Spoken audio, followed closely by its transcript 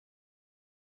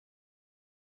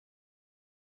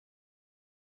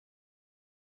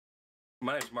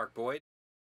My name is Mark Boyd.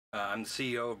 I'm the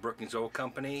CEO of Brookings Oil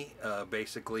Company.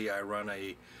 Basically, I run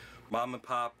a mom and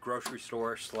pop grocery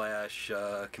store slash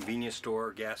convenience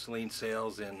store, gasoline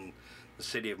sales in the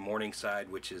city of Morningside,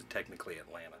 which is technically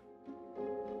Atlanta.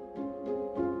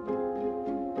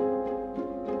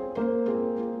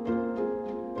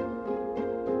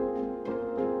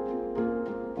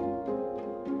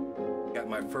 Got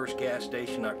my first gas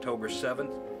station October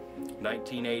 7th.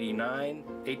 1989.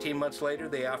 18 months later,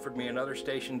 they offered me another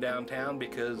station downtown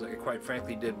because I quite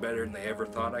frankly did better than they ever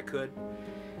thought I could,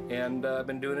 and I've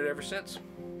been doing it ever since.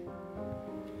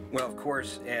 Well, of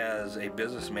course, as a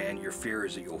businessman, your fear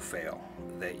is that you'll fail,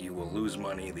 that you will lose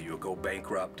money, that you'll go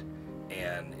bankrupt,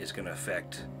 and it's going to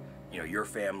affect, your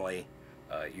family,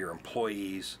 your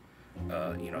employees,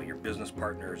 your business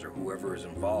partners or whoever is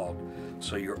involved.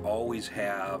 So you always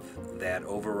have that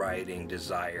overriding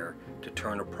desire to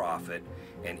turn a profit,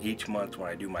 and each month when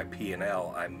I do my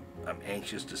P&L, I'm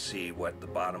anxious to see what the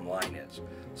bottom line is.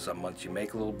 Some months you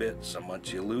make a little bit, some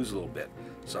months you lose a little bit.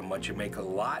 Some months you make a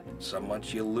lot, some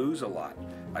months you lose a lot.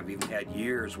 I've even had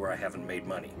years where I haven't made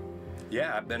money.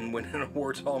 Yeah, I've been winning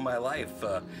awards all my life,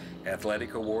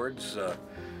 athletic awards,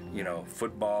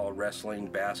 football, wrestling,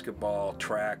 basketball,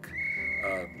 track,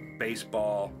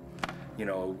 baseball,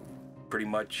 pretty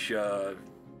much,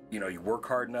 you work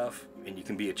hard enough and you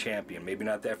can be a champion. Maybe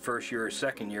not that first year or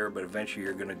second year, but eventually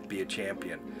you're going to be a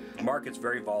champion. The market's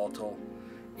very volatile,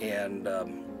 and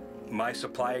my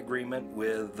supply agreement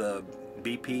with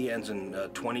BP ends in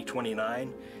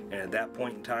 2029, and at that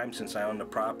point in time, since I own the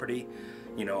property,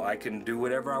 I can do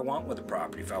whatever I want with the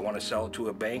property. If I want to sell it to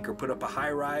a bank or put up a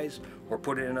high-rise or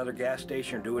put in another gas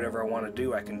station or do whatever I want to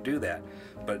do, I can do that.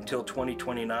 But until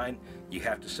 2029, you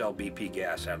have to sell BP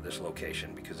gas out of this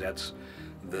location, because that's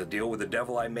the deal with the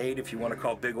devil I made, if you want to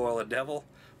call big oil a devil.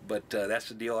 But that's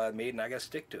the deal I made, and I got to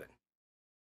stick to it.